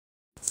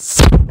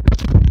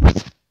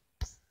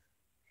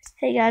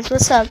Hey guys,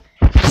 what's up?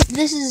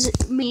 This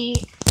is me.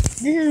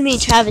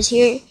 Travis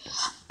here.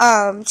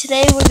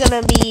 Today we're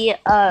gonna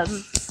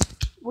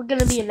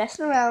be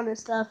messing around and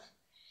stuff.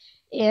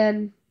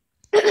 And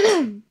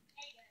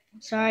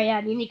sorry,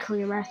 I need to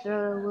clear my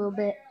throat a little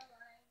bit.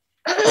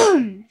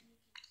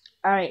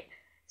 All right.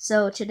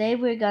 So today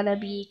we're gonna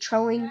be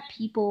trolling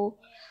people.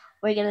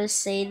 We're gonna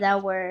say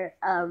that we're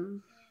a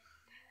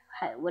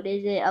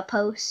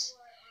post.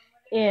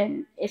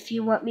 And if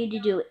you want me to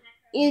do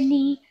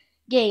any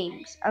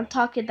games, I'm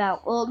talking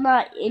about, well,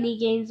 not any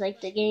games, like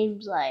the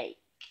games like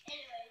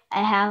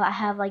I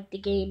have like the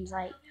games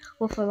like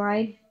Wolf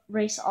Line,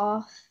 Race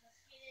Off,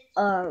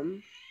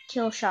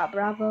 Kill Shot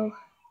Bravo,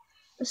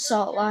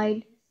 Assault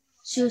Line,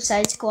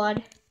 Suicide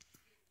Squad.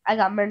 I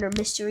got Murder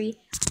Mystery.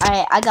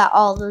 I got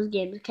all those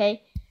games,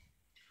 okay?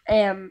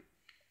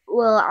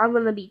 Well, I'm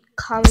gonna be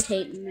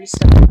commentating and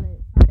stuff on it.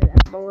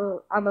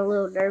 I'm a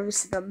little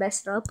nervous and I'm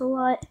messing up a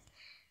lot,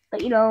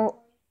 but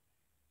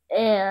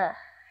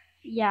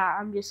yeah,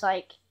 I'm just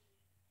like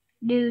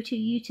new to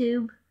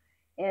YouTube,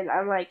 and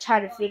I'm like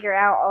trying to figure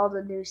out all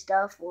the new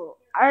stuff. Well,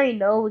 I already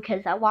know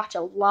because I watch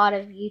a lot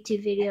of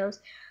YouTube videos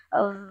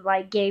of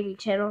like gaming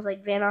channels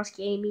like Vanoss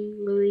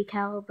Gaming, Louis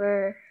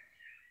Caliber.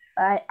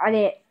 I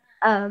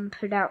didn't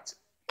pronounce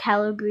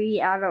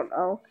Calibri, I don't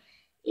know,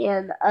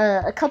 and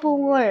a couple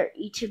more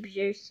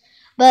YouTubers.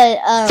 But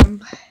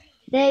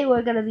today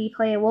we're gonna be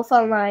playing Wolf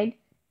Online,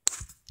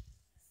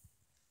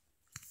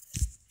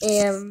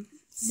 and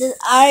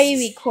I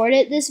already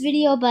recorded this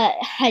video, but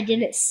I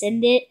didn't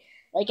send it.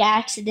 Like, I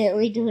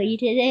accidentally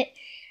deleted it,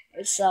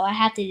 and so I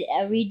have to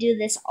redo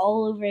this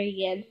all over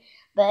again.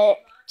 But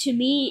to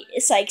me,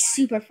 it's like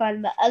super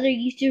fun. But other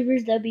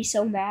YouTubers, they'll be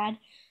so mad.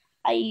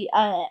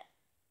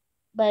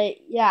 But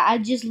yeah, I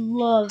just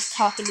love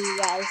talking to you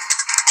guys.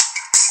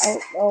 I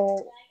don't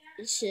know.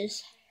 It's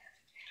just,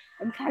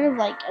 I'm kind of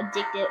like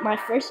addicted. My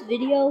first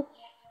video,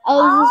 I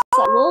was just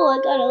like, whoa,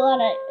 I got a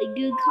lot of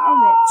good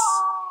comments.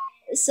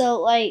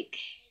 So like,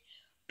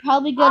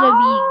 probably gonna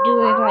be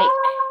doing like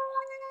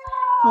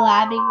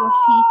collabing with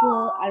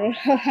people. I don't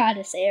know how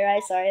to say it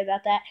right. Sorry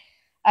about that.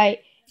 Alright,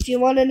 if you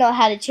want to know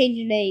how to change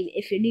your name,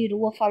 if you're new to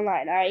Wolf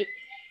Online, alright,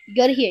 you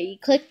go to here. You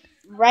click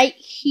right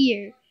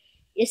here.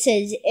 It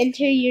says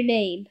enter your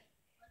name,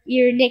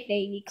 your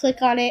nickname. You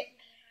click on it,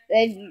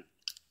 then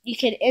you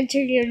can enter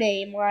your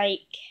name like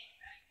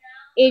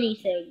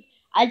anything.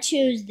 I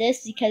choose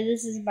this because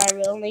this is my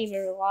real name in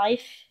real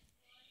life,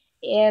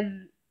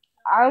 and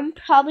I'm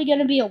probably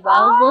gonna be a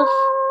wild wolf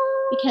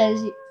because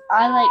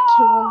I like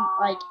killing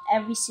like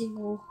every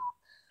single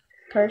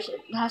person.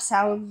 That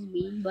sounds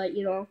mean, but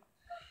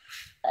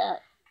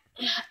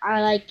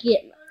I like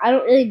it. I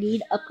don't really need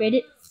to upgrade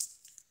it,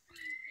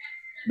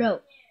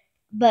 bro.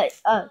 But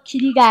can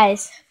you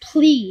guys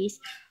please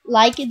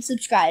like and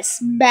subscribe?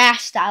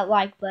 Smash that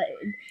like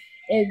button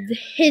and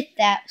hit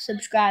that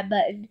subscribe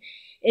button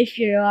if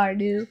you are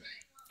new.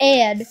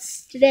 And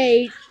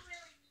today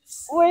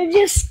we're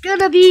just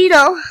gonna be,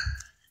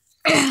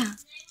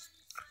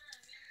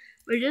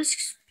 we're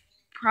just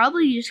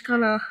probably just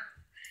gonna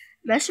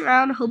mess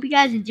around. Hope you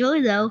guys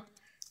enjoy though.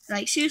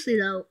 Like, seriously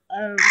though,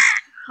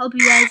 hope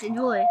you guys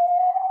enjoy,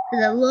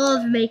 because I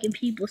love making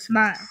people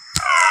smile.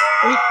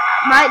 It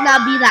might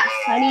not be that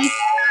funny,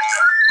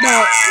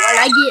 but when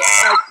I get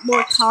like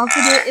more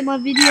confident in my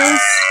videos,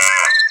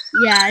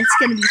 yeah, it's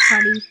gonna be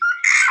funny.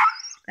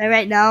 But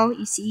right now,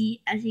 as you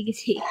can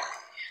see,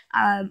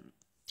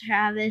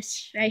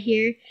 Travis right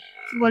here.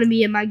 If you want to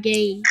be in my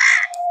gang,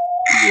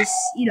 you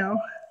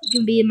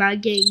can be in my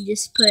gang. You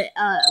just put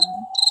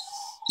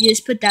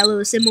that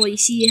little symbol. You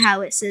see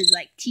how it says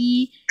like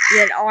T, and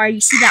then R. You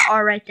see that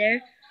R right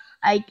there?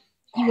 You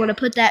want to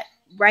put that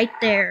right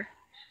there,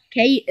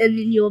 okay? And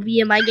then you'll be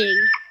in my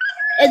gang.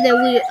 And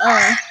then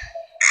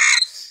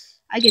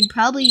I can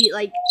probably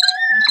like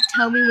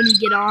tell me when you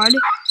get on,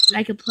 and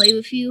I can play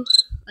with you,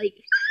 like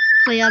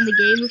play on the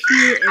game with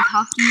you and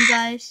talk to you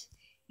guys,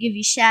 give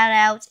you shout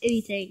outs,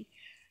 anything.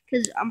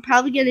 Because I'm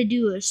probably gonna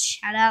do a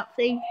shout out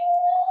thing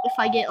if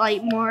I get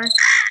like more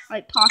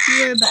like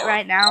popular. But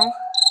right now,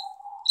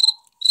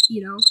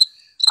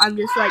 I'm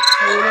just like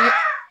playing it.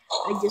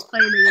 I'm just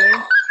playing the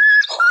game.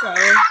 So,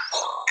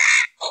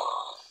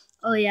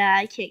 oh yeah,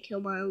 I can't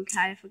kill my own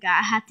kind. I forgot.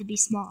 I have to be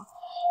small.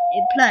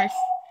 And plus,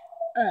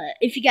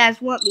 if you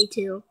guys want me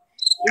to,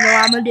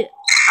 I'm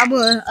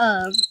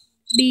gonna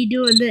be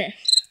doing this.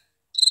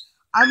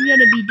 I'm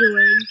gonna be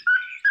doing,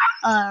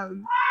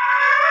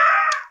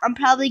 I'm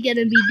probably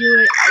gonna be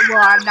doing,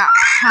 well, I'm not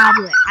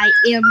probably, I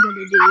am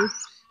gonna do,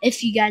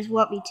 if you guys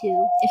want me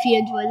to, if you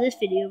enjoy this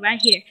video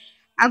right here,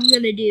 I'm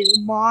gonna do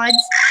mods.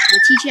 I'm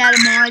gonna teach you how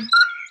to mod.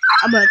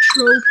 I'm gonna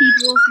troll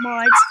people with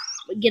mods.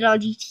 Get on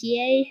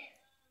GTA,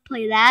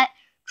 play that,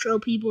 troll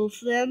people with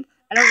them.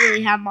 I don't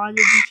really have mods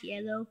in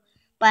GTA though,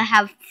 but I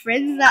have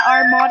friends that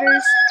are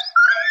modders,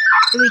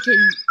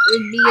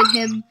 and me and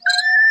him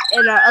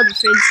and our other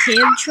friends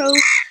can troll,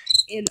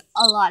 and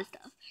a lot of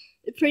stuff.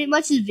 Pretty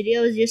much this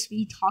video is just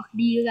me talking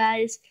to you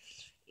guys,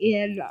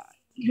 and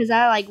because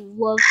I like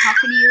love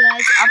talking to you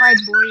guys. I'll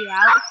probably bore you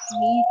out with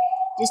me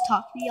just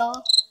talking to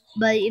y'all.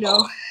 But you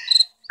know,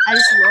 I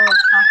just love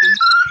talking,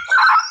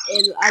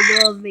 and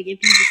I love making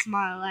people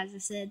smile. As I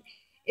said.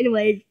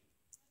 Anyway,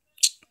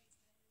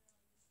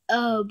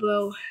 oh,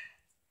 bro.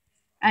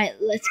 Alright,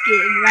 let's get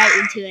right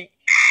into it.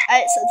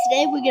 Alright, so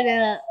today we're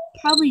gonna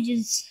probably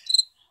just.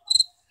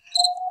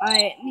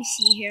 Alright, let me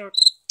see here.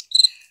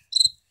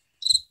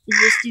 Is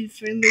this dude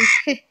friendly?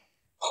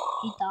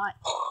 He thought.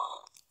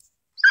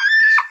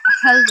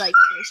 I was like,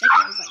 for a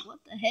second, I was like, what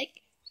the heck?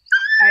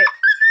 Alright,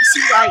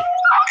 see, like,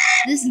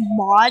 this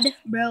mod,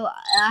 bro,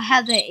 I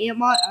have the ant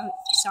mod.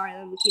 Sorry,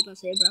 let me keep on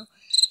saying, bro.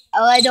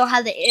 I don't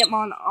have the ant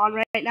mod on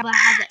right now, but I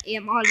have the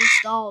ant mod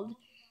installed.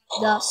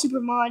 The super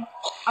mod,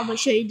 I'm gonna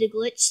show you the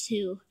glitch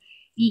to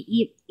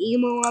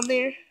emo on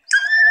there.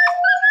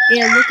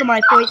 Yeah, look at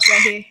my points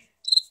right here.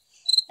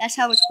 That's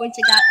how much points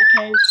I got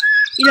because,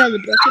 you know, the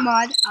broken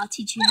mod, I'll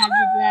teach you how to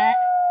do that.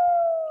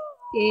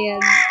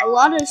 And a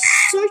lot of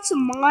sorts of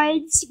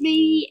mods,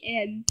 maybe,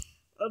 and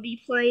I'll be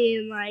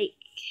playing, like,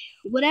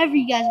 whatever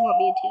you guys want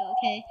me to,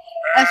 okay?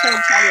 That's what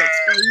I'm trying to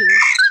explain here.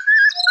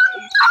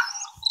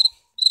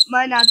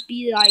 Might not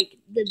be, like,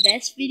 the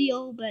best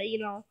video, but, you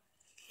know,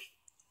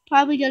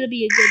 probably gonna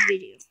be a good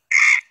video.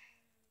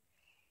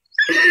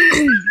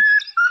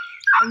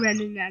 I'm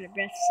running out of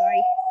breath,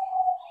 sorry.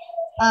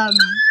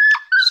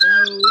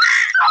 So,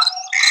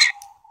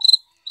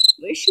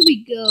 where should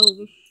we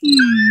go?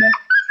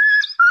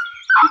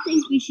 I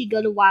think we should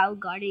go to Wild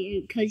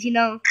Garden, because, you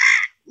know,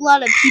 a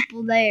lot of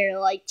people there,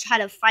 like, try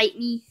to fight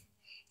me,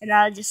 and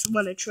I just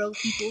want to troll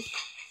people.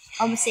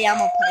 I'm gonna say I'm a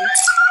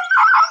post.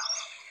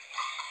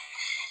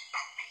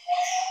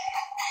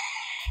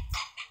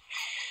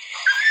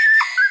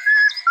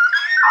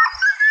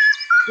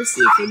 Let's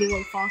see if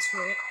anyone falls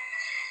for it.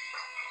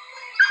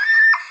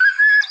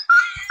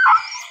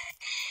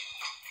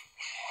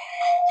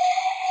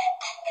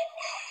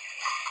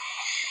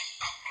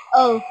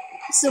 Oh,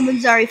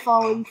 someone's already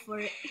falling for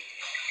it.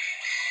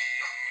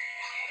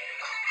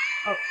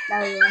 Oh, that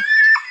was right.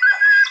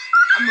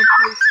 I'm a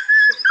post.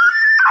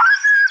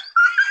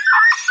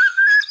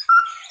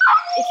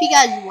 If you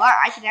guys want,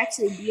 I can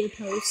actually be a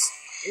post.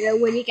 And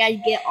then when you guys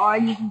get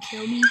on, you can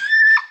kill me.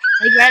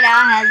 Like right now,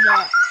 I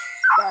have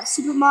the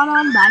super mod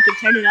on, but I can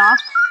turn it off.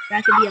 And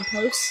I can be a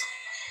post.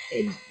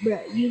 And bro,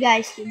 you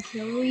guys can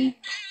kill me.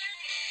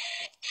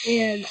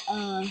 And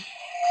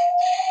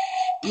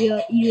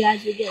you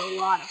guys will get a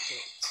lot of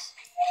points.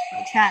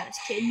 Travis,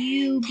 can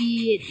you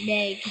be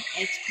neg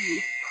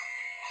XP?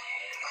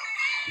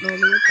 No, what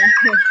the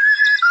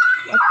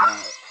what the?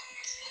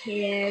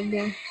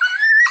 Can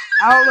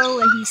I don't know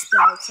what he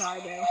spelled.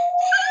 Sorry, bro.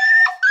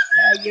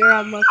 You're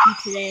unlucky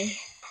today.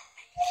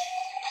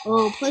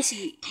 Oh, plus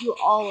you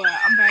all are.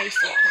 I'm probably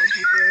still killing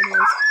people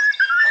anyways.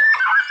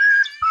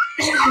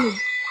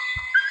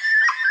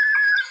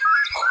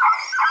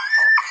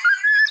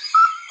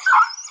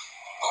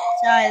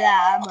 Sorry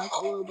that I'm like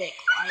a little bit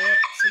quiet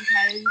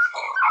sometimes.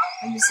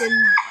 I'm just in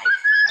like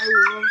I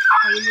love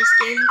playing this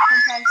game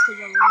sometimes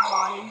because I love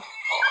modding.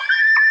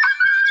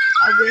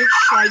 I wish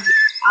like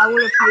I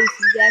want to play with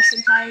you guys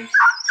sometimes,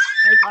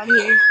 like on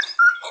here.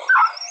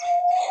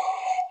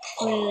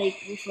 Play like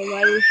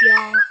with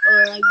y'all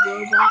or like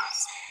Roblox.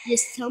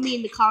 Just tell me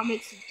in the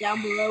comments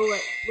down below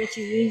what's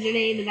your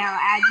username and I'll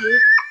add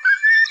you.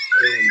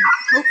 And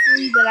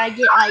hopefully when I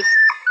get like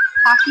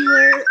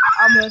popular,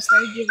 I'm gonna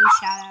start giving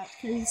shout outs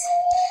because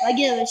if I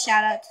give a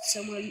shout out to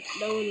someone,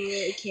 no one will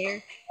really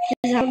care.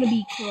 Because I'm gonna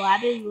be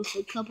collabing with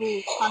a couple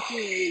of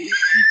popular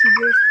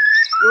YouTubers.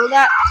 Well,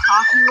 not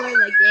popular,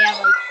 like they have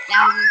like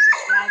 1,000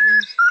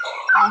 subscribers,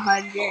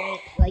 100,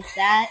 like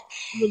that.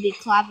 I'm gonna be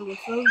collabing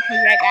with them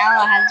because right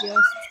now I have 0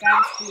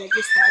 subscribers because I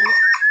just started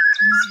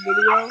this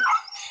video.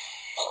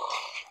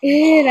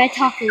 And I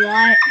talk a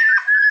lot.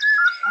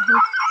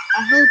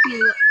 I hope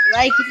you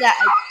like that.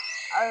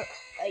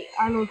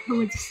 I don't know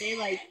what to say.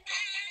 Like,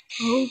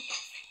 hope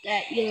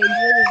that you enjoy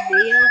this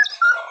video.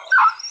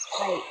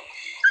 Like,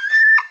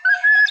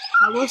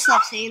 I will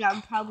stop saying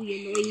I'm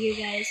probably annoying you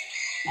guys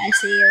by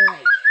saying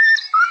like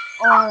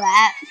all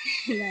that.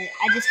 Like,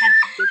 I just have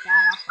to get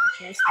that off my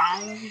chest. I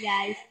love you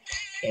guys,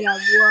 and I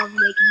love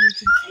making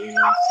YouTube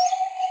channels.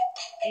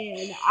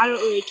 And I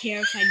don't really care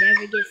if I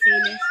never get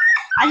famous.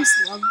 I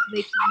just love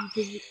making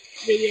YouTube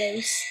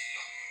videos.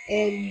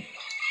 And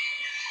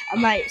I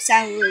might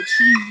sound a little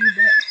cheesy,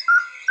 but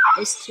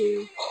it's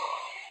true.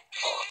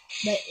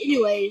 But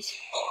anyways,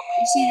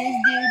 you see this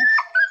dude?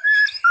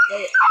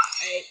 Wait,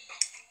 alright.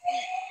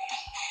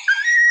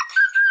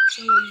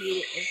 Someone made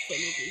it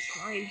infinity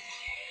slime.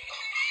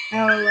 I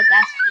don't know what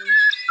that's for.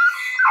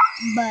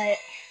 But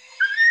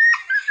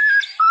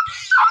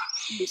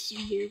you see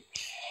here.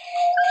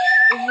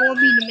 If you want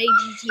me to make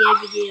GTA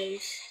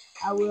videos,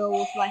 I will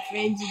with my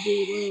friends and do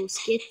little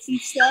skits and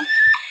stuff.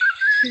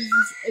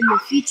 Because in the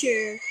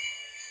future,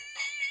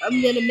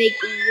 I'm gonna make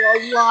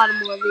a lot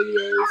more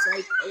videos,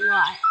 like a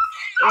lot.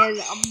 And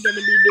I'm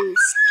gonna be doing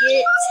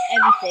skits,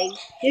 everything.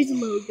 Here's a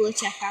little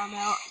glitch I found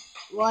out.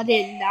 Well, I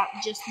did not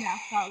just now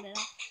found it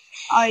out.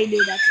 I already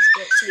knew that's a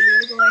skit. So you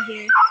wanna go right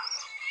here.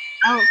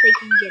 I don't think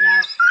you can get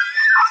out.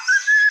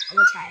 I'm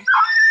gonna try.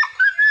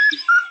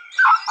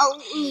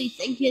 actually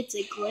think it's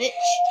a glitch,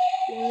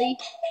 really.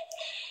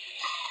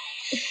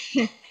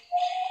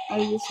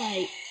 I'm just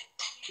like,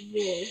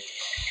 yeah.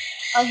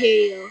 Oh,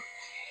 here you go.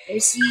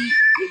 And see,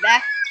 you're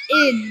back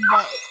in,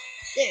 but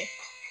there.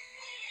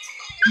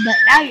 But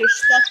now you're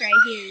stuck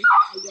right here,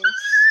 I guess.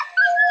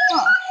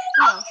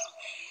 Huh.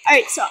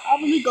 Alright, so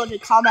I'm gonna go to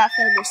combat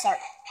film and start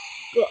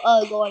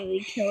going on a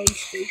killing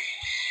spree.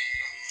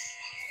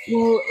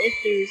 Well, if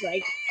there's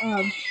like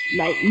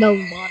no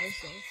models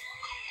though.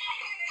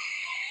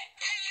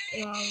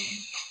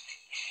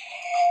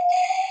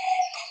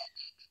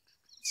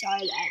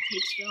 Sorry that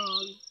takes so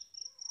long.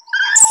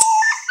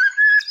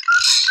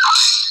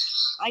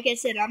 Like I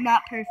said, I'm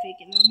not perfect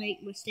and I'll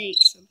make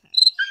mistakes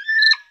sometimes.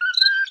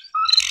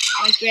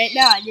 Like right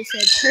now, I just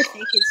said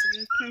perfect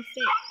instead of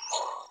perfect.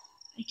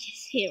 I can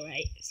say it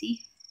right,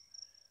 see?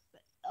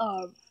 But,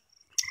 let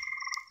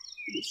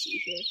me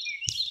see here.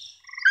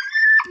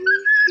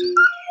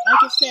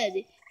 Like I said,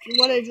 if you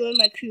want to join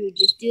my crew,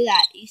 just do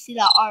that. You see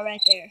that R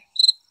right there?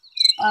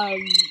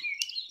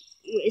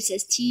 It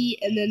says T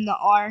and then the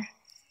R.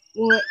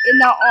 Well, in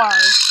the R,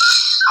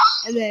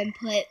 and then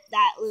put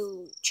that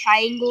little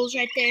triangles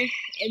right there,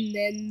 and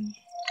then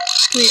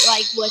put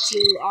like what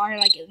you are,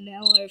 like a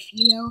male or a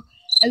female,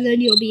 and then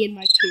you'll be in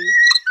my crew.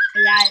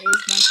 And that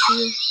is my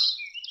crew.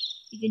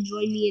 You can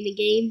join me in the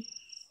game,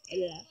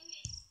 and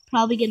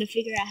probably gonna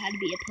figure out how to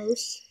be a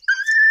post,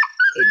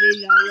 and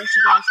then I'll let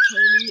you guys kill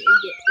me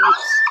and get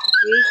points for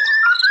free.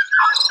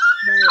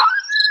 But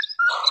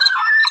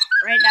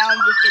right now I'm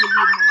just gonna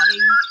be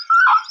modding,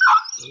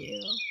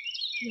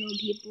 killing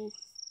people.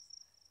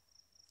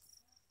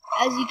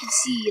 As you can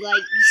see,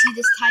 like, you see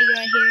this tiger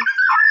right here?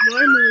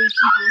 Normally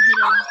people hit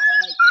him,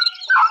 like,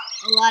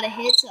 a lot of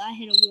hits. I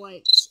hit him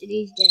once, and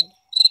he's dead.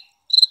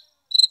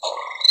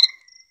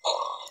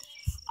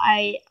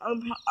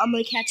 I'm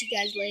gonna catch you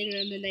guys later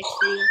in the next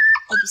video.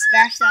 Hope you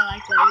smash that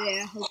like button,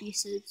 and I hope you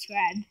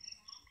subscribe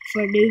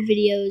for new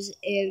videos,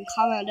 and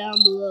comment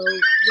down below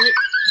what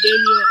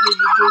game you want me to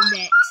do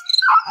next.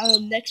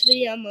 Next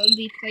video I'm gonna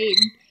be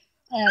playing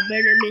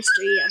Murder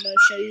Mystery. I'm gonna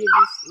show you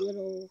this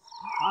little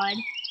pod.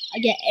 I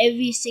get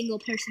every single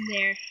person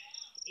there,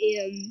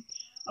 and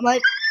I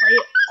might play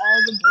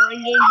all the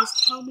boring games.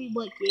 Just tell me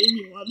what game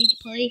you want me to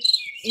play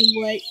and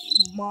what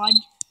mod.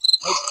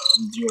 Like,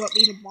 do you want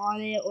me to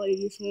mod it, or do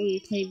you just want me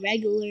to play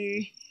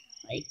regular,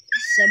 like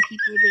some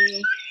people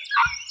do?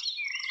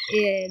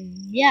 And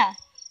yeah,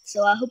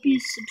 so I hope you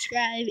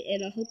subscribe,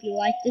 and I hope you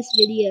like this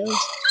video,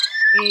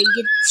 and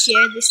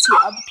share this to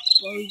other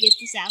people, and get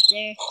this out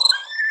there.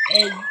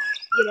 And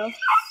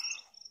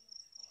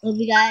love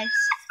you guys,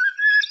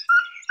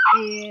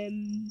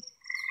 and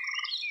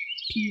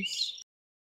peace.